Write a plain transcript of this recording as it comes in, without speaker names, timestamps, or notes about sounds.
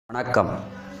வணக்கம்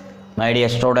my dear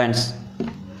students.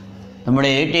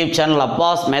 நம்முடைய YouTube channel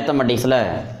Abbas மேத்தமெட்டிக்ஸில்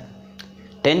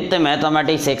 10th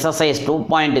mathematics exercise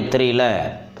 2.3ல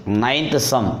 9th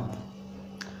sum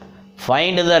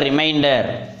find the remainder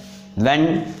when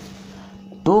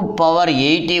 2 power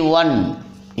 81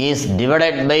 is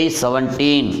divided by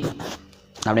 17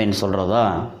 அப்படின்னு சொல்கிறதா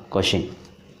question.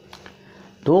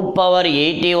 2 power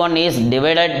 81 is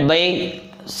divided by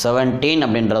 17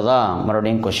 அப்படின்றதா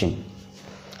மறுபடியும் question.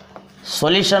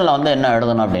 சொல்யூஷனில் வந்து என்ன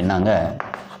எழுதணும் அப்படின்னாங்க,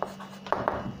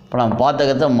 இப்போ நம்ம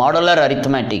பார்த்துக்கிறது மாடுலர்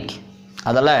அரித்மேட்டிக்.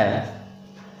 அதில்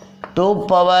 2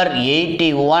 power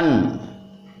 81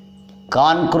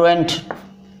 கான்க்ருவெண்ட்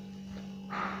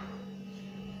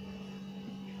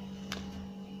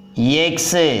x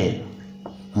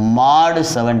mod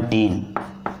 17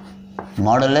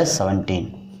 modulus 17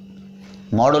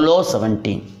 modulo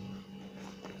 17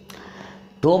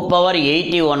 2 power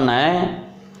 81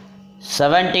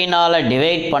 17ஆல்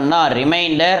divide பண்ணால்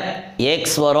ரிமைண்டர்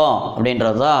எக்ஸ் வரும்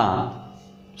அப்படின்றது தான்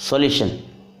solution.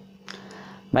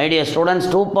 My dear students,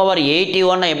 2 power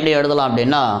 81 எப்படி எழுதலாம்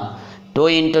அப்படின்னா 2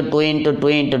 × 2 ×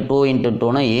 2 × 2 ×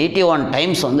 2ன்னு 81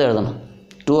 டைம்ஸ் வந்து எழுதணும்.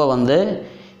 2 வந்து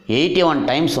 81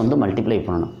 டைம்ஸ் வந்து மல்டிப்ளை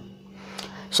பண்ணணும்.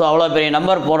 ஸோ அவ்வளோ பெரிய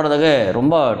நம்பர் போடுறதுக்கு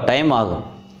ரொம்ப டைம் ஆகும்.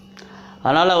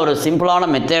 அதனால் ஒரு சிம்பிளான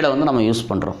மெத்தேடை வந்து நம்ம யூஸ்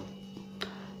பண்ணுறோம்.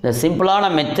 இந்த சிம்பிளான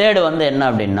மெத்தேடு வந்து என்ன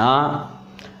அப்படின்னா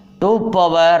 2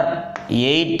 power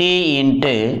 80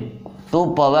 into 2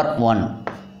 power 1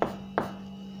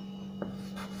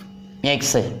 x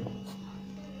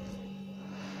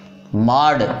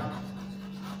mod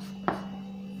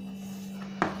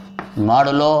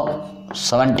modulo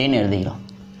 17 எழுதிக்கிறோம்.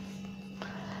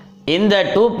 இந்த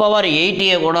 2 power 80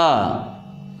 கூட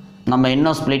நம்ம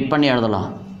இன்னும் ஸ்ப்ளிட் பண்ணி எழுதலாம்.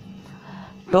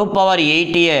 2 power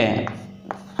 80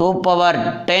 2 power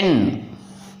 10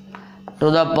 to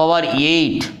the power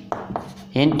 8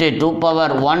 into 2 power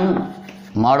 1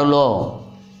 modulo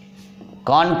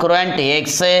கான்க்ருவெண்ட் x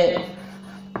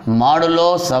modulo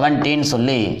 17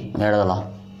 சொல்லி எழுதலாம்.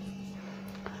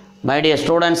 மை டியர்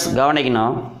ஸ்டூடெண்ட்ஸ்,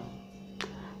 கவனிக்கணும்.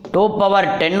 2 power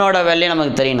 10ஓட வேல்யூ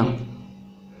நமக்கு தெரியணும்.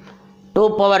 2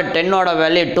 power 10ஓட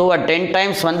வேல்யூ 2-ஐ 10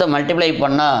 டைம்ஸ் வந்து மல்டிப்ளை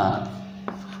பண்ணால்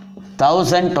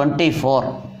 1024.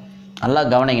 நல்லா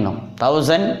கவனிக்கணும்.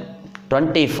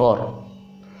 1024.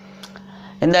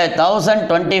 இந்த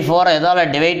 1024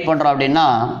 எதால் டிவைட் பண்ணுறோம் அப்படின்னா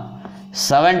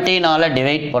 17ஆல்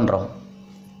டிவைட் பண்ணுறோம்.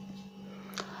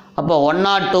 அப்போ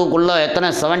 102க்குள்ளே எத்தனை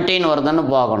 17 வருதுன்னு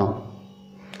பார்க்கணும்.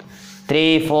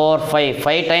 3 4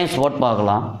 5 டைம்ஸ் போட்டு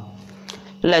பார்க்கலாம்,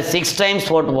 இல்லை 6 டைம்ஸ்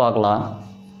போட்டு பார்க்கலாம்.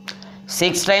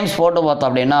 6 டைம்ஸ் போட்டு பார்த்தோம்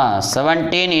அப்படின்னா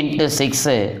 17 ×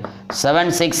 6 7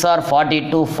 6 are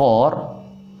 42 4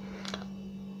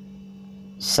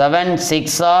 7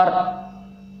 6 are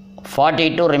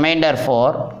 42 remainder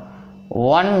 4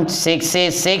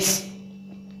 166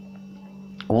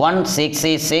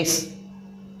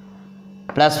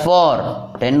 plus 4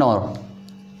 10 வரும்.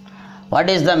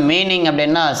 வாட் இஸ் த மீனிங்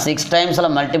அப்படின்னா 6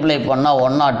 டைம்ஸில் மல்டிப்ளை பண்ணால்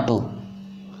 102.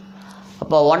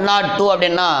 அப்போ 102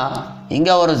 அப்படின்னா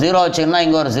இங்கே ஒரு 0 வச்சுக்கணும்,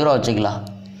 இங்கே ஒரு 0 வச்சுக்கலாம்.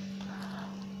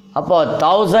 அப்போ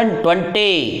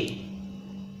 1020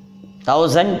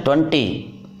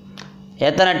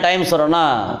 எத்தனை டைம்ஸ் வரும்னா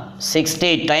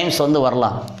 60 டைம்ஸ் வந்து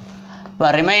வரலாம். இப்போ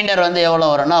ரிமைண்டர் வந்து எவ்வளோ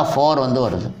வரும்னா 4 வந்து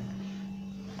வருது.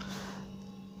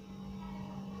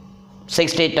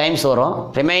 60 டைம்ஸ் வரும்,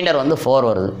 ரிமைண்டர் வந்து 4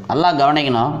 வருது. நல்லா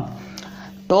கவனிக்கணும்.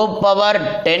 2 power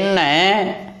 10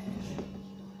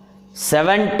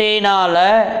 17ஆல்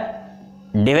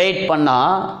டிவைட்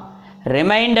பண்ணால்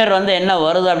ரிமைண்டர் வந்து என்ன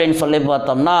வருது அப்படின்னு சொல்லி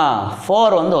பார்த்தோம்னா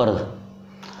 4 வந்து வருது.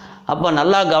 அப்போ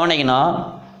நல்லா கவனிக்கணும்.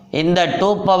 இந்த 2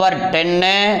 power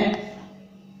 10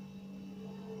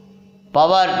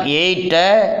 power 8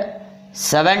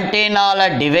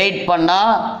 17ஆல் டிவைட்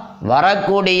பண்ணால்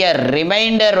வரக்கூடிய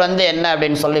ரிமைண்டர் வந்து என்ன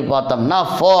அப்படின்னு சொல்லி பார்த்தோம்னா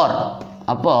 4.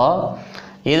 அப்போது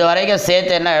இது வரைக்கும்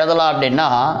சேர்த்து என்ன எழுதலாம் அப்படின்னா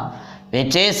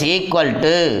which is equal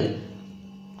to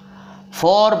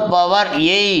 4 power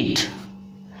 8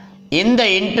 இந்த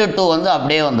into 2 வந்து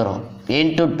அப்படியே வந்துடும்.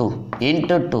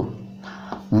 into 2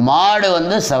 மாடு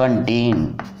வந்து 17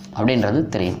 அப்படின்றது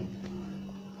தெரியும்.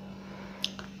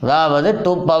 அதாவது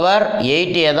 2 power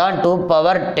 80 தான் 2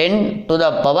 power 10 to the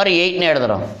power 8ன்னு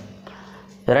எழுதுகிறோம்.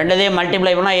 ரெண்டுதையும்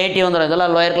மல்டிப்ளை பண்ணால் 80 வந்துடும்.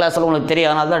 இதெல்லாம் லோயர் கிளாஸில் உங்களுக்கு தெரியும்,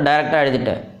 அதனால தான் டைரெக்டாக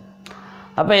எழுதிட்டேன்.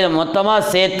 அப்போ இதை மொத்தமாக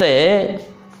சேர்த்து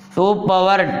 2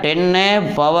 power 10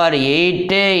 power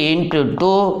 8 into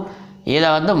 2 இதை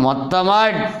வந்து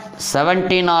மொத்தமாக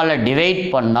 17ஆல் டிவைட்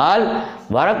பண்ணால்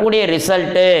வரக்கூடிய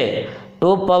ரிசல்ட்டு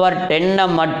 2 power 10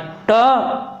 மட்டும்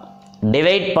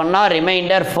டிவைட் பண்ணால்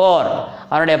ரிமைண்டர் 4,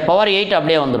 அதனுடைய பவர் 8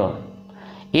 அப்படியே வந்துடும்.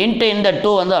 இன்ட்டு இந்த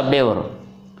 2 வந்து அப்படியே வரும்.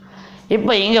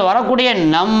 இப்போ இங்கே வரக்கூடிய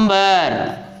நம்பர்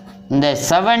இந்த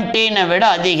 17 விட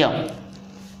அதிகம்.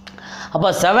 அப்போ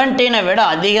 17 விட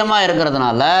அதிகமாக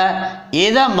இருக்கிறதுனால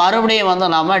இதை மறுபடியும் வந்து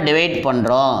நாம் டிவைட்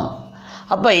பண்ணுறோம்.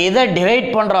 அப்போ இதை டிவைட்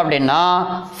பண்ணுறோம் அப்படின்னா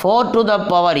 4 to the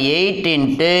power 8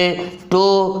 into 2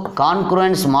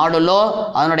 concurrence modulo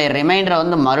அதனுடைய ரிமைண்டரை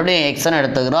வந்து மறுபடியும் எக்ஸ்ன்னு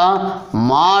எடுத்துக்கிறோம்.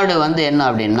 மாடு வந்து என்ன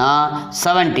அப்படின்னா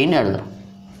 17 எழுதுகிறோம்.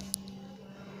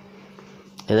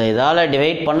 இதால்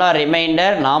டிவைட் பண்ணால்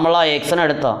ரிமைண்டர் நாமளாக எக்ஸ்ன்னு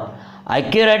எடுத்தோம்.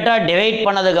 அக்யூரேட்டாக டிவைட்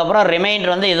பண்ணதுக்கப்புறம்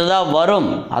ரிமைண்டர் வந்து இதுதான் வரும்.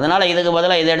 அதனால் இதுக்கு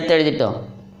பதிலாக இதை எடுத்து எழுதிட்டோம்.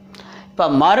 இப்போ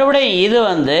மறுபடியும் இது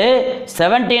வந்து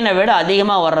 17 விட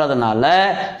அதிகமாக வர்றதுனால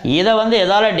இதை வந்து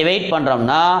எதால் டிவைட்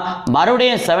பண்ணுறோம்னா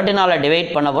மறுபடியும் 17ஆல்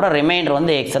டிவைட் பண்ண போகிற ரிமைண்டர்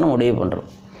வந்து எக்ஸ்ன்னு முடிவு பண்ணுறோம்.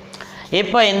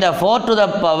 இப்போ இந்த 4 to the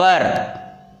power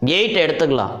 8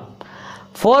 எடுத்துக்கலாம்.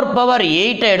 4 power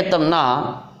 8 எடுத்தோம்னா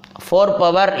 4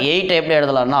 power 8 எப்படி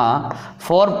எழுதலாம்னா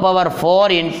 4 power 4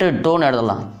 into 2ன்னு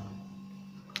எழுதலாம்.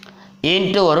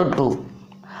 இன்ட்டு ஒரு 2.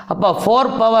 அப்போ 4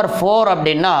 power 4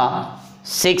 அப்படின்னா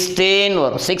 16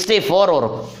 வரும், 64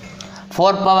 வரும்.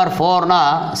 4 power 4னா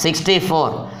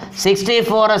 64.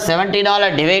 64 17ஆல்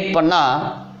டிவைட் பண்ணால்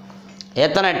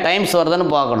எத்தனை டைம்ஸ் வருதுன்னு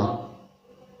பார்க்கணும்.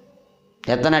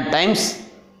 எத்தனை டைம்ஸ்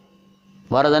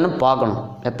வருதுன்னு பார்க்கணும்.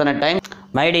 எத்தனை times?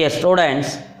 My dear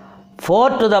students, 4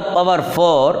 to the power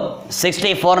 4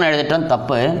 64ன்னு எழுதிட்டோம்,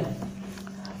 தப்பு.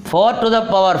 4 to the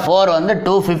power 4 வந்து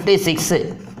 256.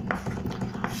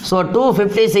 ஸோ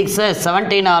 256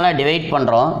 17ஆல் டிவைட்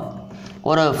பண்ணுறோம்.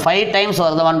 ஒரு 5 டைம்ஸ்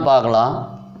வருதுவான்னு பார்க்கலாம்.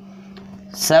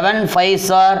 7 5s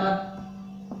are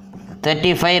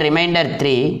 35, reminder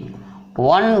 3.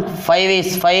 1 5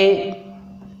 is 5.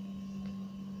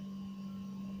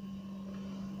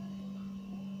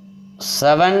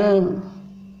 7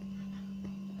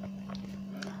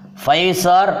 5s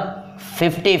are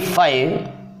 55.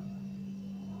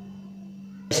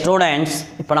 Students,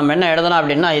 இப்போ நம்ம என்ன எழுதலாம்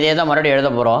அப்படின்னா இதே தான் மறுபடியும் எழுத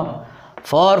போகிறோம்.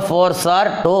 4 4s are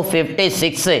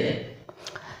 256.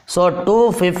 So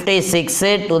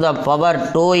 256 to the power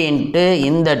 2 into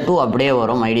இந்த 2 அப்படியே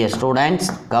வரும். மை டியர் ஸ்டூடெண்ட்ஸ்,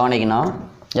 கவனிக்கணும்.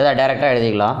 இதை டைரெக்டாக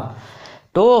எழுதிக்கலாம்.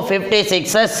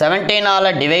 256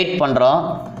 17ஆல் டிவைட் பண்ணுறோம்.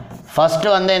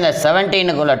 ஃபஸ்ட்டு வந்து இந்த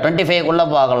 17க்குள்ளே 25க்குள்ளே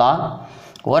பார்க்கலாம்.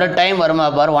 ஒரு டைம் வருமா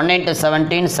பார். 1 into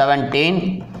 17 17.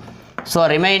 ஸோ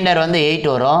ரிமைண்டர் வந்து 8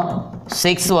 வரும்,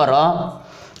 6 வரும்.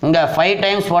 இங்கே 5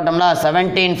 டைம்ஸ் போட்டோம்னா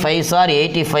 17 5s are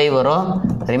 85 வரும்,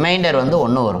 ரிமைண்டர் வந்து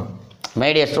 1 வரும். மை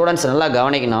டியர் ஸ்டூடெண்ட்ஸ், நல்லா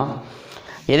கவனிக்கணும்.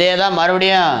 இதே தான்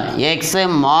மறுபடியும் எக்ஸு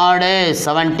மாடு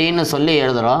 17ன்னு சொல்லி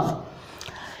எழுதுகிறோம்.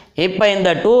 இப்போ இந்த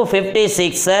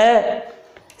 256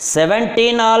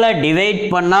 17ஆல் டிவைட்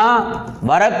பண்ணால்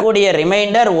வரக்கூடிய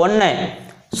ரிமைண்டர் 1.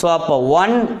 ஸோ அப்போ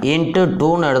 1 into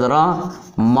 2ன்னு எழுதுகிறோம்.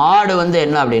 மாடு வந்து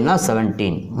என்ன அப்படின்னா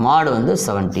 17. மாடு வந்து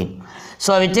 17.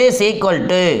 So which is equal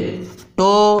to 2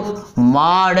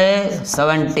 மாடு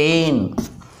 17.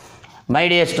 மை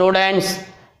டியர் ஸ்டூடெண்ட்ஸ்,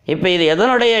 இப்போ இது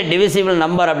எதனுடைய டிவிசிபிள்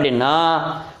நம்பர் அப்படின்னா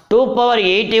 2 power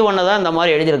 81 தான் இந்த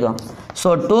மாதிரி எழுதியிருக்கோம். ஸோ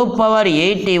 2 power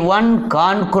 81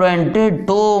 கான்குரண்ட்டு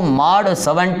 2 மாடு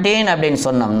 17 அப்படின்னு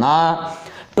சொன்னோம்னா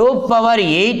 2 power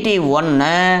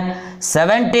 81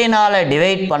 17ஆல்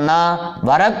டிவைட் பண்ணால்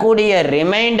வரக்கூடிய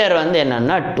ரிமைண்டர் வந்து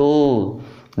என்னென்னா 2.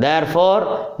 therefore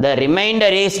the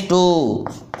remainder is 2.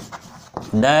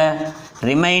 the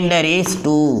remainder is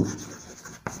 2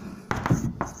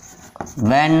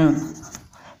 when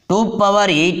 2 power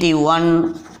 81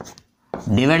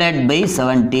 divided by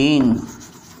 17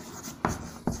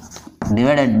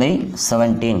 divided by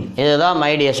 17. இதுதான்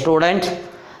மை டியர் ஸ்டூடெண்ட்.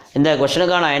 இந்த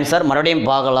கொஸ்டினுக்கான ஆன்சர் மறுபடியும்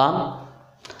பார்க்கலாம்.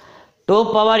 2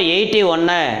 power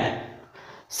 81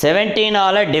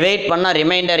 17ஆல் டிவைட் பண்ணால்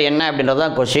ரிமைண்டர் என்ன அப்படின்றது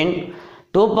தான் கொஸ்டின்.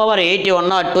 2 power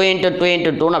 81 2 into 2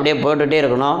 into 2ன்னு அப்படியே போட்டுகிட்டே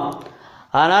இருக்கணும்.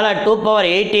 அதனால் 2 power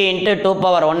 80 into 2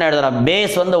 power 1 எழுதுகிறோம்.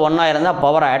 பேஸ் வந்து 1 இருந்தால்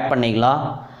பவரை ஆட் பண்ணிக்கலாம்.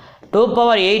 2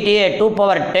 power 80 2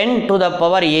 power 10 to the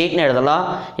power 8ன்னு எழுதலாம்.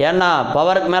 ஏன்னா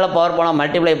பவருக்கு மேலே பவர் போனால்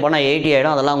மல்டிப்ளை பண்ணால் 80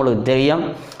 ஆகிடும், அதெல்லாம் உங்களுக்கு தெரியும்.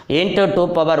 Into 2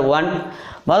 power 1.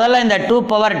 முதல்ல இந்த 2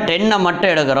 power 10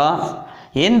 மட்டும் எடுக்கிறோம்.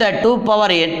 இந்த 2 power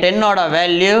 10ஓட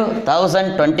வேல்யூ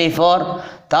 1024.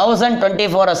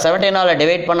 1024 17ஆல்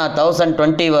டிவைட் பண்ணால்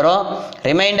 1020 வரும்,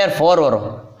 ரிமைண்டர் 4 வரும்.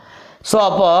 ஸோ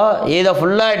அப்போது இதை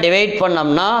ஃபுல்லாக டிவைட்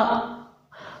பண்ணோம்னா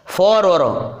 4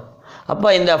 வரும். அப்போ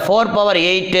இந்த 4 power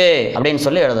 8 அப்படின்னு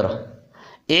சொல்லி எழுதுகிறோம்.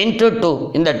 இன்ட்டு 2,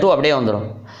 இந்த 2 அப்படியே வந்துடும்.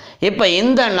 இப்போ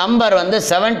இந்த நம்பர் வந்து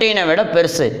 17 விட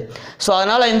பெருசு. ஸோ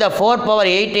அதனால் இந்த 4 power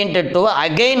 8 into 2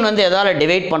 அகெயின் வந்து எதால்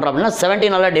டிவைட் பண்ணுறோம் அப்படின்னா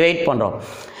 17ஆல் டிவைட் பண்ணுறோம்.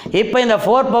 இப்போ இந்த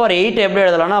 4 power 8 எப்படி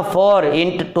எழுதலாம்னா 4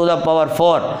 into 2 the power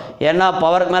 4. ஏன்னா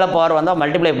பவருக்கு மேலே பவர் வந்தால்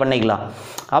மல்டிப்ளை பண்ணிக்கலாம்.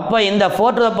 அப்போ இந்த 4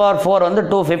 to the power 4 வந்து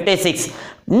 256.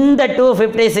 இந்த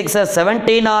 256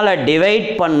 17ஆல் டிவைட்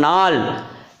பண்ணால்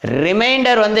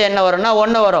ரிமைண்டர் வந்து என்ன வரும்னா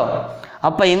 1 வரும்.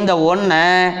 அப்போ இந்த 1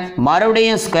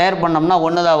 மறுபடியும் ஸ்கொயர் பண்ணோம்னா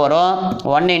 1 தான் வரும்.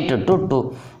 1 × 2 2.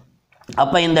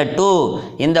 அப்போ இந்த 2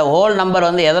 இந்த ஹோல் நம்பர்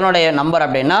வந்து எதனுடைய நம்பர்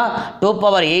அப்படின்னா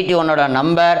 2^81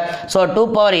 number. So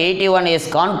 2^81 is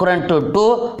congruent to 2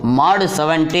 mod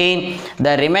 17.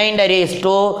 The reminder is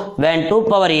 2 when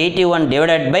 2^81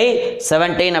 divided by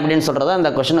 17 அப்படின்னு சொல்கிறது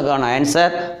அந்த கொஷனுக்கான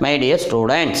ஆன்சர். மை டியர்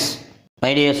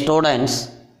ஸ்டூடெண்ட்ஸ்,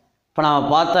 இப்போ நம்ம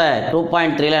பார்த்த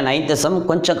 2.3ல 9th சம்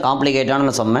கொஞ்சம்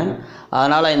காம்ப்ளிகேட்டான சம்மு.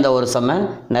 அதனால் இந்த ஒரு சம்மை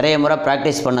நிறைய முறை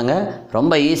ப்ராக்டிஸ் பண்ணுங்கள்,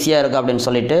 ரொம்ப ஈஸியாக இருக்குது அப்படின்னு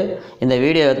சொல்லிட்டு இந்த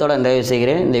வீடியோ எத்தோட நிறைவு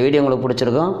செய்கிறேன். இந்த வீடியோ உங்களுக்கு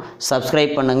பிடிச்சிருக்கும்,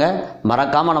 சப்ஸ்கிரைப் பண்ணுங்கள்.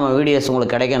 மறக்காமல் நம்ம வீடியோஸ்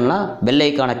உங்களுக்கு கிடைக்கணும்னா பெல்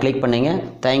ஐக்கானை கிளிக் பண்ணுங்கள்.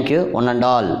 Thank you one and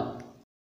all.